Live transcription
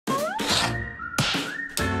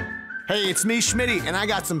Hey, it's me, Schmitty, and I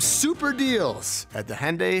got some super deals at the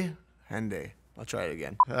Hyundai. I'll try it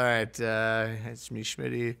again. All right, it's me,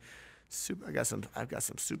 Schmitty. I've got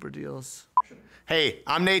some super deals. Hey,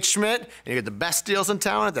 I'm Nate Schmidt, and you get the best deals in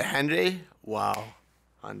town at the Hyundai. Wow,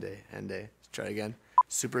 Hyundai. Let's try it again.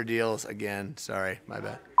 Super deals again. Sorry, my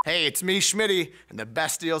bad. Hey, it's me, Schmitty, and the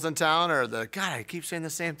best deals in town are the. God, I keep saying the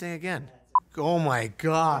same thing again. Oh my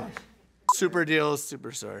God. Super deals,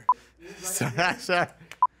 Superstore. Sorry.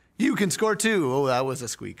 You can score too. Oh, that was a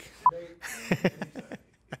squeak.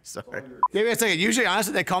 Sorry. Give me a second. Usually,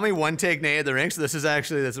 honestly, they call me one take Nate at the rink, so this is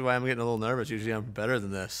why I'm getting a little nervous. Usually, I'm better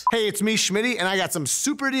than this. Hey, it's me, Schmitty, and I got some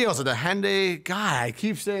super deals at the Hyundai. God, I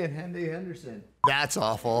keep saying Hyundai Henderson. That's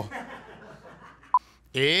awful.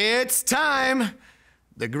 It's time.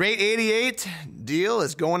 The great 88 deal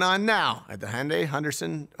is going on now at the Hyundai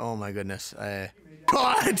Henderson. Oh my goodness.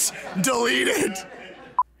 What? Delete it.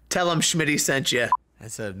 Tell them Schmitty sent you.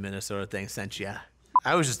 That's a Minnesota thing, sent ya.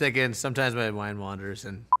 I was just thinking, sometimes my mind wanders.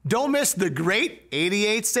 And don't miss the great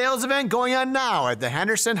 88 sales event going on now at the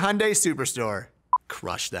Henderson Hyundai Superstore.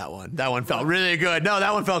 Crushed that one. That one felt really good. No,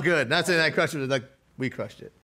 that one felt good. Not saying I crushed it, like we crushed it.